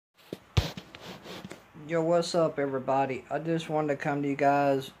Yo, what's up, everybody? I just wanted to come to you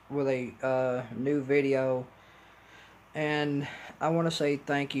guys with a new video, and I want to say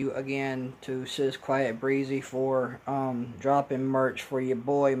thank you again to Sis Quiet Breezy for dropping merch for your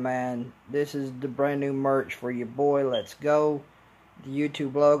boy, man. This is the brand new merch for your boy. Let's go. The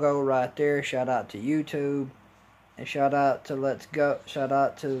YouTube logo right there. Shout out to YouTube, and shout out to Let's Go. Shout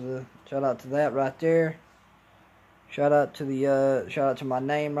out to that right there. Shout out to my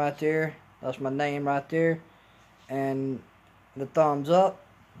name right there. That's my name right there. And the thumbs up.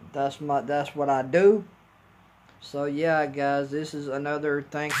 That's what I do. So yeah, guys, this is another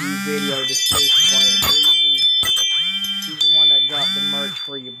thank you video to Sis Quiet Breezy. She's the one that dropped the merch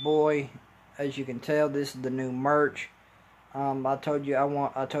for your boy. As you can tell, this is the new merch. I told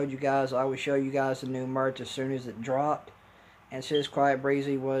you guys I would show you guys the new merch as soon as it dropped. And Sis Quiet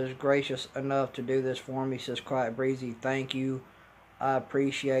Breezy was gracious enough to do this for me. Sis Quiet Breezy, thank you. I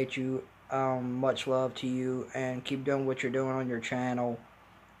appreciate you. Much love to you, and keep doing what you're doing on your channel.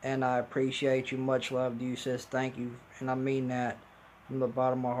 And I appreciate you. Much love to you, sis. Thank you, and I mean that from the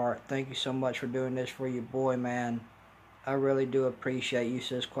bottom of my heart. Thank you so much for doing this for your boy, man. I really do appreciate you,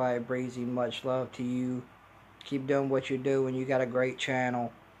 Sis Quiet Breezy. Much love to you. Keep doing what you do, and you got a great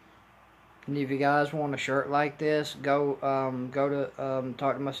channel. And if you guys want a shirt like this, go to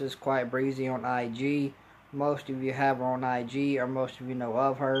talk to my Sis Quiet Breezy on IG. Most of you have her on IG, or most of you know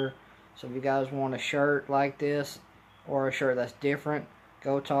of her. So if you guys want a shirt like this, or a shirt that's different,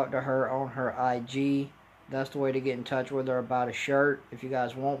 go talk to her on her IG. That's the way to get in touch with her about a shirt, if you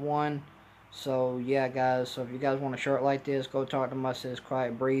guys want one. So yeah, guys, so if you guys want a shirt like this, go talk to my Sis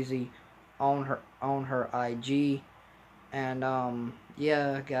Quiet Breezy on her IG. And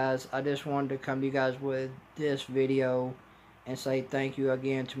yeah, guys, I just wanted to come to you guys with this video and say thank you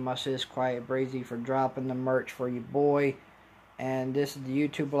again to my Sis Quiet Breezy for dropping the merch for your boy. And this is the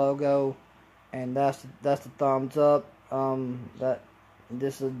YouTube logo, and that's the thumbs up.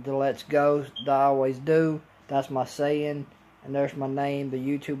 This is the Let's Go that I always do. That's my saying. And there's my name, the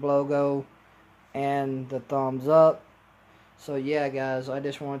YouTube logo, and the thumbs up. So yeah, guys, I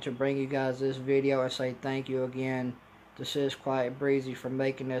just wanted to bring you guys this video and say thank you again to Sis Quiet Breezy for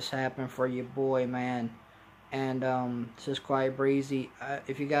making this happen for your boy, man. And Sis Quiet Breezy,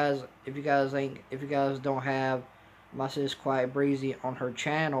 if you guys don't have my Sis Quiet Breezy on her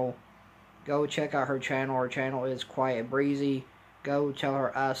channel, go check out her channel. Her channel is Quiet Breezy. Go tell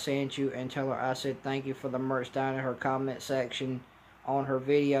her I sent you, and tell her I said thank you for the merch down in her comment section on her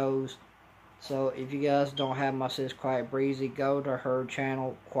videos. So if you guys don't have my Sis Quiet Breezy, go to her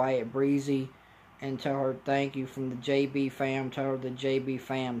channel, Quiet Breezy, and tell her thank you from the JB fam. Tell her the JB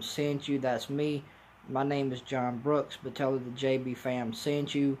fam sent you. That's me. My name is John Brooks, but tell her the JB fam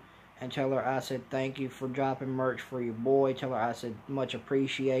sent you. And tell her I said thank you for dropping merch for your boy. Tell her I said much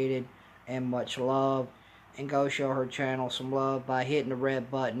appreciated and much love. And go show her channel some love by hitting the red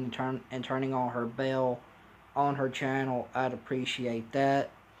button and turning on her bell on her channel. I'd appreciate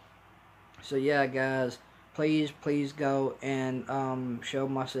that. So yeah, guys, please go and show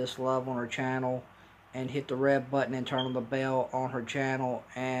my sis love on her channel, and hit the red button and turn on the bell on her channel,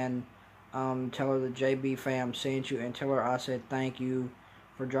 and tell her the JB fam sent you, and tell her I said thank you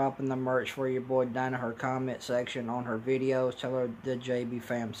for dropping the merch for your boy down in her comment section on her videos. Tell her the JB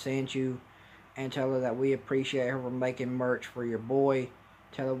fam sent you, and tell her that we appreciate her for making merch for your boy.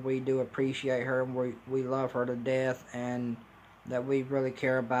 Tell her we do appreciate her, and we love her to death, and that we really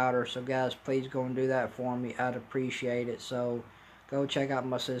care about her. So guys, please go and do that for me. I'd appreciate it. So go check out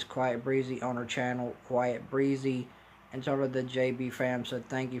my Sis Quiet Breezy on her channel, Quiet Breezy, and tell her the JB fam said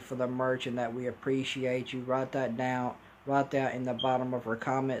thank you for the merch and that we appreciate you. Write that down. Write that in the bottom of her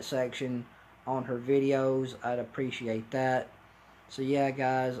comment section on her videos. I'd appreciate that. So yeah,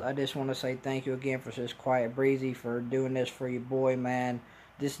 guys, I just want to say thank you again for Sis Quiet Breezy for doing this for your boy, man.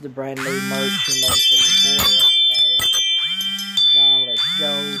 This is the brand new merch she made for your boy. John, Let's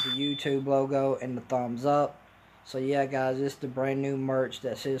Go, the YouTube logo, and the thumbs up. So yeah, guys, this is the brand new merch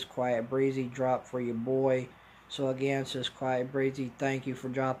that Sis Quiet Breezy dropped for your boy. So again, Sis Quiet Breezy, thank you for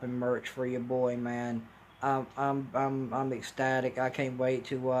dropping merch for your boy, man. I'm ecstatic. I can't wait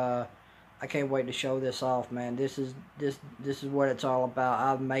to show this off, man. This is what it's all about.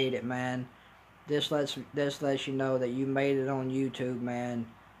 I've made it, man. This lets you know that you made it on YouTube, man.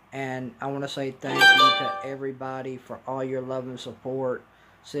 And I want to say thank you to everybody for all your love and support.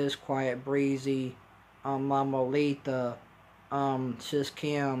 Sis Quiet Breezy, Mama Letha, Sis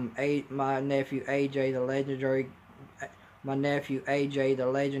Kim, my nephew AJ the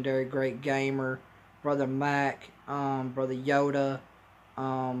legendary great gamer, Brother Mac, Brother Yoda,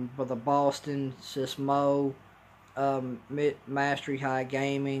 Brother Boston, Sis Mo, Mastery High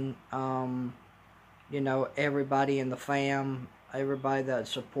Gaming, you know, everybody in the fam, everybody that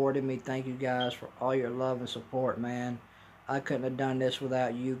supported me. Thank you guys for all your love and support, man. I couldn't have done this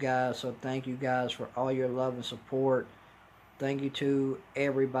without you guys, so thank you guys for all your love and support. Thank you to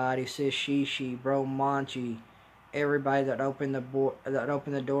everybody, Sis Shishi, Bro Monchi, everybody that opened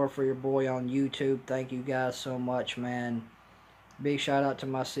the door for your boy on YouTube. Thank you guys so much, man. Big shout out to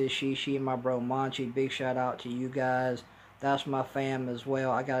my sis Shishi and my bro Monchi. Big shout out to you guys. That's my fam as well.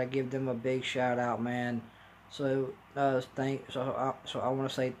 I gotta give them a big shout out, man. So I want to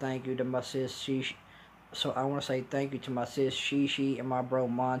say thank you to my sis Shishi. So I want to say thank you to my sis Shishi and my bro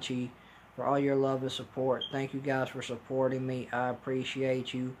Monchi for all your love and support. Thank you guys for supporting me. I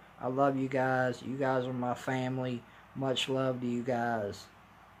appreciate you. I love you guys. You guys are my family. Much love to you guys.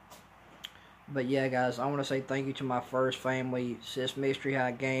 But yeah, guys, I want to say thank you to my first family, Sis Mystery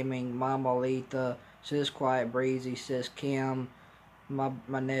High Gaming, Mama Letha, Sis Quiet Breezy, Sis Kim, my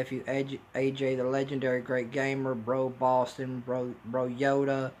nephew AJ, the legendary great gamer, Bro Boston, Bro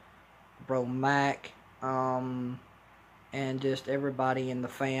Yoda, Bro Mac, and just everybody in the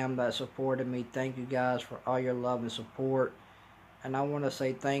fam that supported me. Thank you guys for all your love and support. And I want to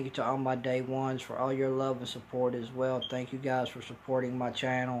say thank you to all my day ones for all your love and support as well. Thank you guys for supporting my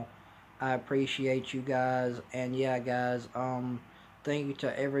channel. I appreciate you guys. And yeah, guys, thank you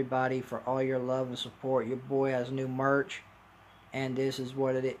to everybody for all your love and support. Your boy has new merch, and this is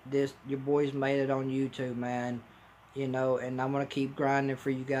what it is. Your boy's made it on YouTube, man. You know, and I'm gonna keep grinding for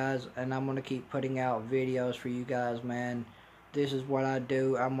you guys, and I'm gonna keep putting out videos for you guys, man. This is what I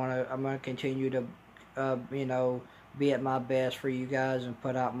do. I'm gonna continue to you know, be at my best for you guys and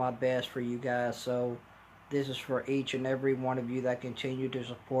put out my best for you guys. So this is for each and every one of you that continue to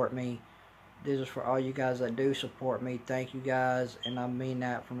support me. This is for all you guys that do support me. Thank you guys, and I mean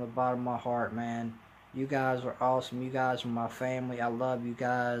that from the bottom of my heart, man. You guys are awesome. You guys are my family. I love you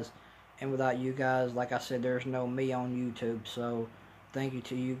guys. And without you guys, like I said, there's no me on YouTube. So thank you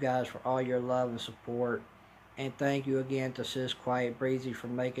to you guys for all your love and support. And thank you again to Sis Quiet Breezy for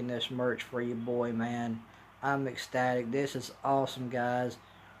making this merch for your boy, man. I'm ecstatic. This is awesome, guys.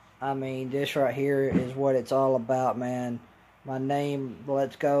 I mean, this right here is what it's all about, man. My name, the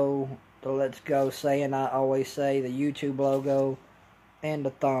Let's Go saying, I always say, the YouTube logo, and the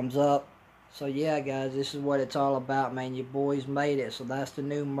thumbs up. So yeah, guys, this is what it's all about, man. Your boys made it. So that's the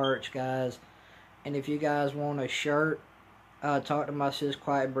new merch, guys. And if you guys want a shirt, talk to my sis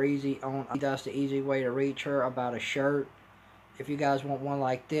Quiet Breezy on. That's the easy way to reach her about a shirt. If you guys want one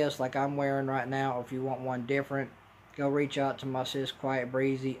like this, like I'm wearing right now, or if you want one different, go reach out to my sis Quiet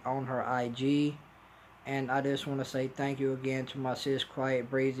Breezy on her IG. And I just want to say thank you again to my sis Quiet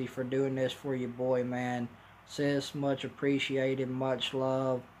Breezy for doing this for your boy, man. Sis, much appreciated, much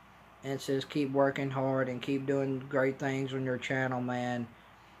love. And sis, keep working hard and keep doing great things on your channel, man.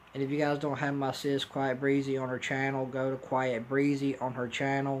 And if you guys don't have my sis Quiet Breezy on her channel, go to Quiet Breezy on her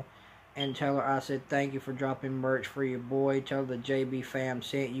channel and tell her I said thank you for dropping merch for your boy. Tell her the JB fam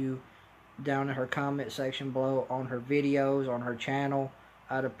sent you down in her comment section below on her videos, on her channel.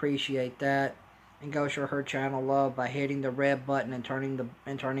 I'd appreciate that. And go show her channel love by hitting the red button and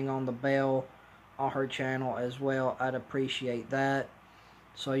turning on the bell on her channel as well. I'd appreciate that.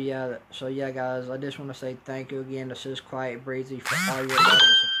 So yeah, guys, I just want to say thank you again to Sis Quiet Breezy for all your love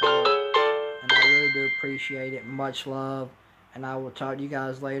and support. And I really do appreciate it. Much love. And I will talk to you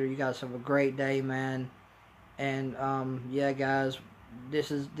guys later. You guys have a great day, man. And yeah, guys, this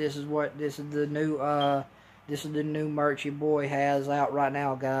is the new merch your boy has out right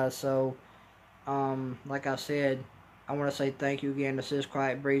now, guys. So like I said, I want to say thank you again to Sis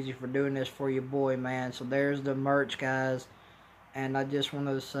Quiet Breezy for doing this for your boy, man. So there's the merch, guys. And I just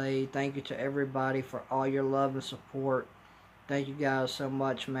wanted to say thank you to everybody for all your love and support. Thank you guys so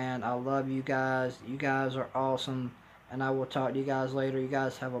much, man. I love you guys. You guys are awesome. And I will talk to you guys later. You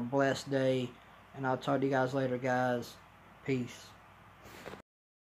guys have a blessed day. And I'll talk to you guys later, guys. Peace.